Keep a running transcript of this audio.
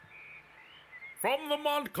From the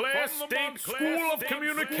Montclair State School of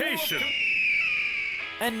Communication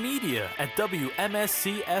and media at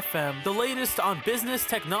WMSC-FM. The latest on business,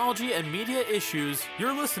 technology, and media issues.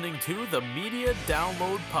 You're listening to the Media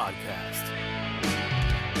Download Podcast.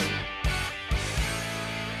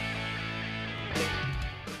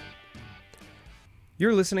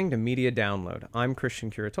 You're listening to Media Download. I'm Christian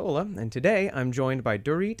Curatola, and today I'm joined by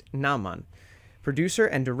Dorit Naaman, producer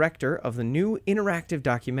and director of the new interactive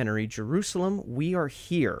documentary, Jerusalem, We Are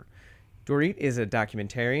Here. Dorit is a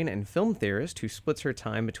documentarian and film theorist who splits her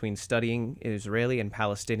time between studying Israeli and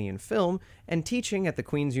Palestinian film and teaching at the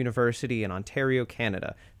Queen's University in Ontario,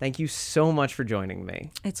 Canada. Thank you so much for joining me.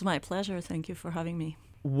 It's my pleasure. Thank you for having me.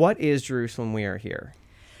 What is Jerusalem, We Are Here?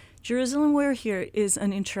 Jerusalem, We're Here is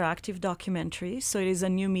an interactive documentary, so it is a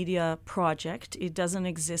new media project. It doesn't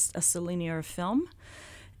exist as a linear film.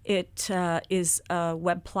 It is a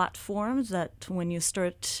web platform that when you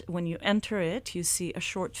enter it, you see a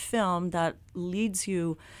short film that leads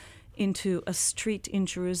you into a street in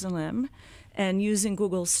Jerusalem. And using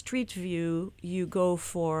Google Street View, you go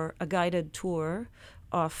for a guided tour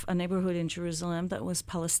of a neighborhood in Jerusalem that was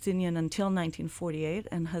Palestinian until 1948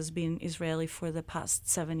 and has been Israeli for the past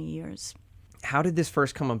 70 years. How did this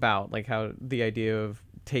first come about? Like how the idea of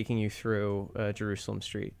taking you through Jerusalem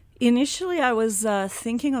Street? Initially, I was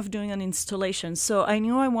thinking of doing an installation. So I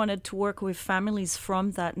knew I wanted to work with families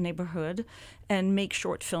from that neighborhood and make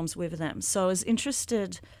short films with them. So I was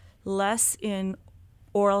interested less in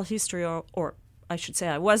oral history, or I should say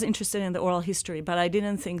I was interested in the oral history, but I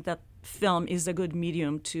didn't think that film is a good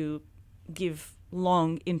medium to give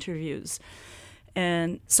long interviews.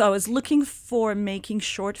 And so I was looking for making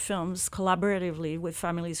short films collaboratively with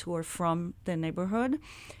families who are from the neighborhood.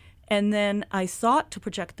 And then I thought to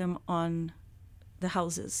project them on the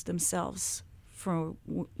houses themselves, for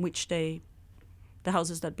the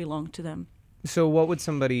houses that belong to them. So what would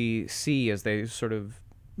somebody see as they sort of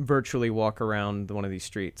virtually walk around one of these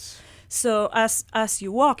streets? So as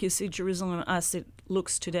you walk, you see Jerusalem as it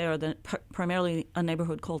looks today, or primarily a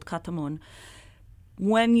neighborhood called Katamon.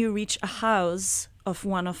 When you reach a house of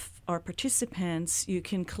one of our participants, you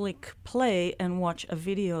can click play and watch a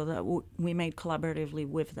video that we made collaboratively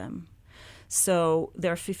with them. So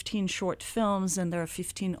there are 15 short films and there are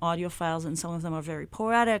 15 audio files, and some of them are very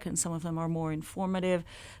poetic and some of them are more informative.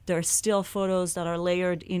 There are still photos that are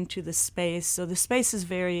layered into the space. So the space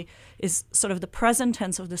is sort of the present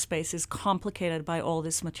tense of the space is complicated by all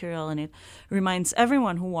this material, and it reminds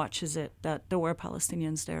everyone who watches it that there were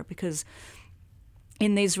Palestinians there, because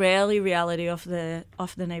in the Israeli reality of the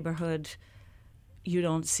neighborhood, you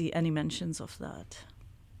don't see any mentions of that.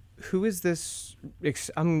 Who is this?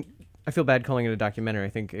 I feel bad calling it a documentary. I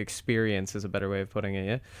think experience is a better way of putting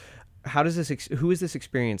it. Yeah? Who is this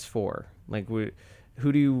experience for? Like,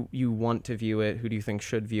 who do you want to view it? Who do you think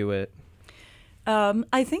should view it?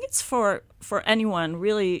 I think it's for anyone,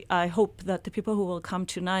 really. I hope that the people who will come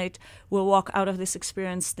tonight will walk out of this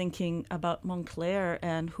experience thinking about Montclair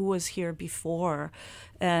and who was here before,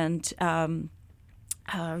 and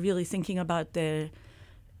really thinking about the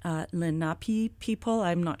Lenape people,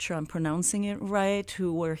 I'm not sure I'm pronouncing it right,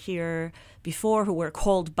 who were here before, who were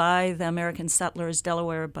called by the American settlers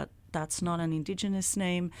Delaware, but that's not an indigenous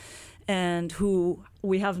name, and who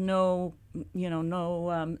we have no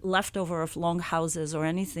leftover of long houses or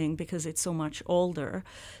anything because it's so much older.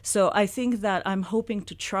 So I think that I'm hoping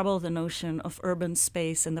to trouble the notion of urban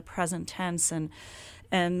space in the present tense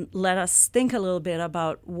and let us think a little bit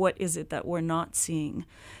about what is it that we're not seeing.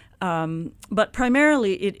 But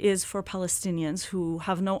primarily it is for Palestinians who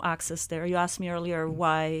have no access there. You asked me earlier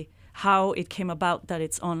how it came about that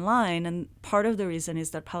it's online, and part of the reason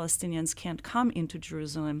is that Palestinians can't come into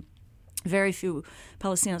Jerusalem. Very few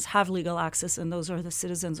Palestinians have legal access, and those are the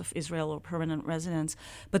citizens of Israel or permanent residents.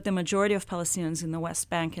 But the majority of Palestinians in the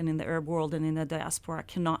West Bank and in the Arab world and in the diaspora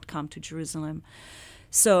cannot come to Jerusalem.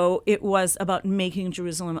 So it was about making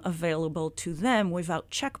Jerusalem available to them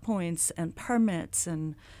without checkpoints and permits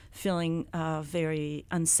and feeling very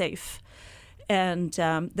unsafe. And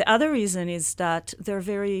the other reason is that there are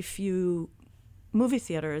very few movie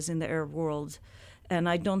theaters in the Arab world. And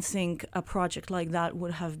I don't think a project like that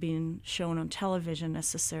would have been shown on television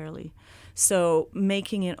necessarily. So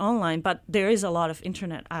making it online, but there is a lot of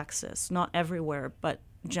internet access, not everywhere, but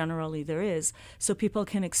generally there is. So people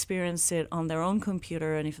can experience it on their own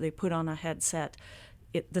computer, and if they put on a headset,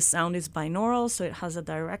 the sound is binaural, so it has a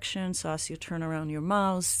direction. So as you turn around your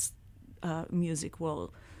mouse, music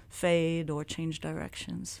will fade or change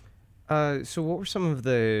directions. So what were some of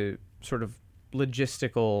the sort of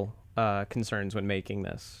logistical concerns when making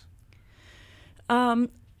this?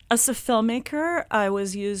 As a filmmaker, I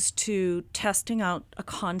was used to testing out a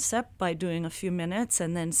concept by doing a few minutes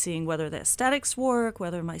and then seeing whether the aesthetics work,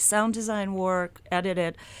 whether my sound design work, edit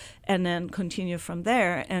it, and then continue from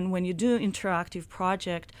there. And when you do interactive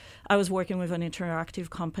project, I was working with an interactive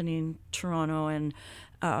company in Toronto, and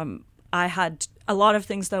I had a lot of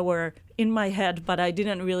things that were in my head, but I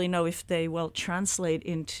didn't really know if they will translate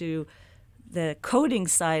into the coding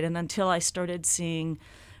side. And until I started seeing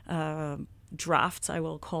drafts, I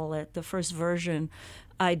will call it, the first version,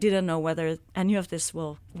 I didn't know whether any of this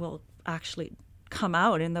will actually come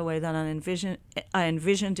out in the way that I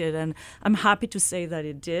envisioned it. And I'm happy to say that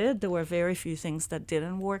it did. There were very few things that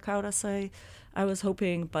didn't work out as I was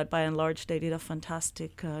hoping, but by and large, they did a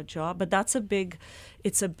fantastic job. But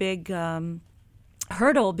it's a big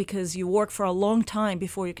hurdle, because you work for a long time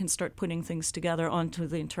before you can start putting things together onto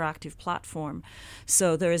the interactive platform.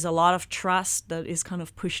 So there is a lot of trust that is kind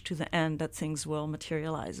of pushed to the end that things will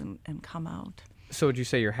materialize and come out. So would you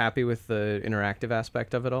say you're happy with the interactive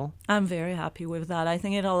aspect of it all? I'm very happy with that. I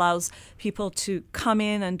think it allows people to come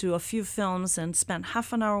in and do a few films and spend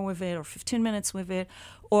half an hour with it or 15 minutes with it,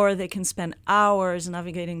 or they can spend hours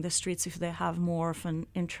navigating the streets if they have more of an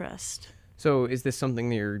interest. So is this something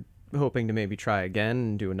that you're hoping to maybe try again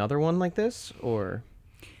and do another one like this, or?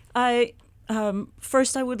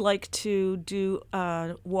 First, I would like to do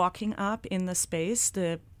a walking app in the space.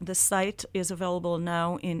 The site is available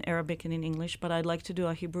now in Arabic and in English, but I'd like to do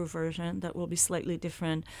a Hebrew version that will be slightly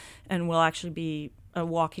different and will actually be a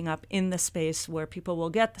walking app in the space where people will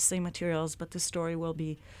get the same materials, but the story will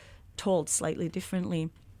be told slightly differently.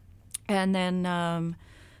 And then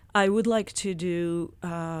I would like to do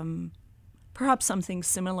perhaps something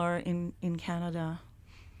similar in Canada.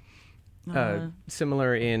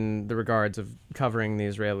 Similar in the regards of covering the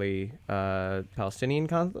Israeli-Palestinian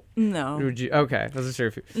conflict? No. Okay, I wasn't sure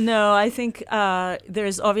if you... No, I think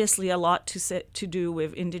there's obviously a lot to do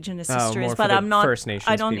with Indigenous histories, but I'm not. First Nations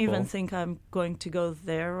I don't people. even think I'm going to go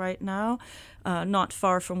there right now. Not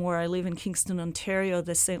far from where I live in Kingston, Ontario,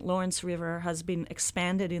 the St. Lawrence River has been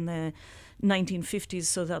expanded in the 1950s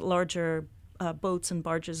so that larger boats and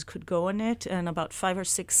barges could go on it, and about 5 or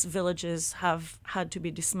 6 villages have had to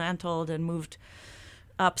be dismantled and moved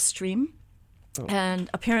upstream. Oh. And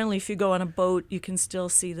apparently if you go on a boat, you can still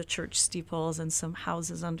see the church steeples and some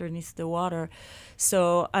houses underneath the water.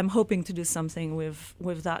 So I'm hoping to do something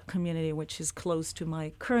with that community, which is close to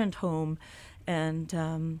my current home, and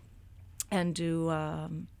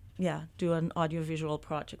do an audiovisual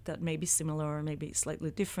project that may be similar or maybe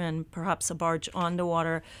slightly different, perhaps a barge on the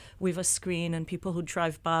water with a screen, and people who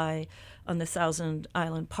drive by on the Thousand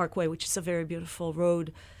Island Parkway, which is a very beautiful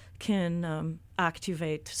road, can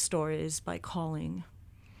activate stories by calling.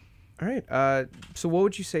 All right. So what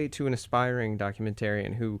would you say to an aspiring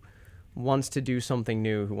documentarian who wants to do something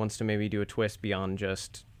new, who wants to maybe do a twist beyond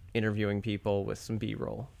just interviewing people with some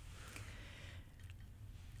B-roll?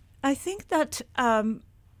 I think that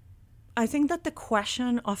the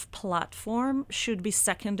question of platform should be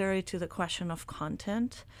secondary to the question of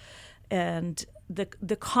content, and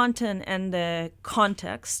the content and the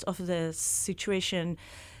context of the situation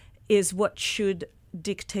is what should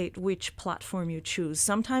dictate which platform you choose.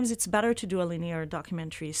 Sometimes it's better to do a linear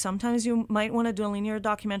documentary. Sometimes you might want to do a linear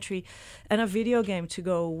documentary and a video game to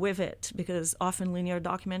go with it, because often linear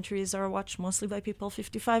documentaries are watched mostly by people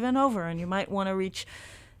 55 and over, and you might want to reach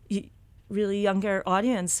really younger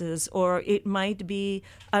audiences, or it might be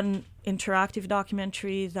an interactive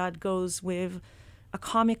documentary that goes with a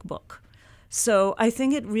comic book. So I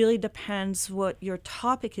think it really depends what your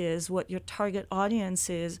topic is, what your target audience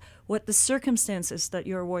is, what the circumstances that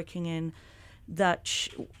you're working in that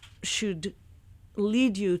should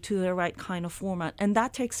lead you to the right kind of format. And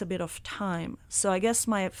that takes a bit of time. So I guess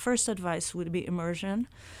my first advice would be immersion.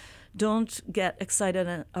 Don't get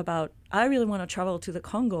excited about, I really want to travel to the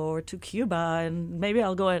Congo or to Cuba, and maybe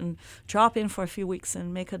I'll go and drop in for a few weeks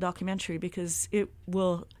and make a documentary, because it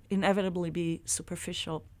will inevitably be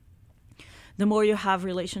superficial. The more you have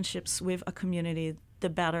relationships with a community, the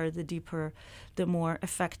better, the deeper, the more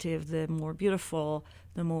effective, the more beautiful,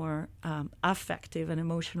 the more affective and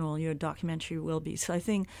emotional your documentary will be. So I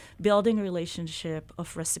think building a relationship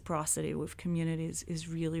of reciprocity with communities is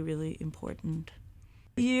really, really important.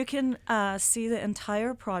 You can see the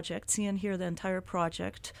entire project, see and hear the entire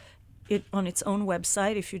project on its own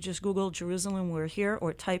website. If you just Google Jerusalem We're Here,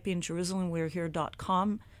 or type in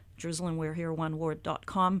JerusalemWe'reHere.com,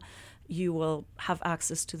 JerusalemWe'reHere.com, you will have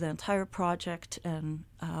access to the entire project. And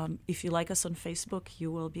if you like us on Facebook,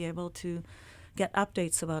 you will be able to get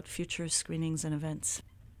updates about future screenings and events.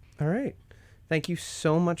 All right. Thank you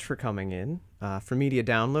so much for coming in. For Media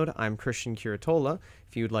Download, I'm Christian Curatola.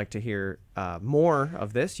 If you'd like to hear more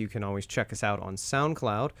of this, you can always check us out on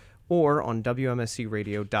SoundCloud or on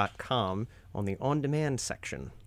WMSCradio.com on the On Demand section.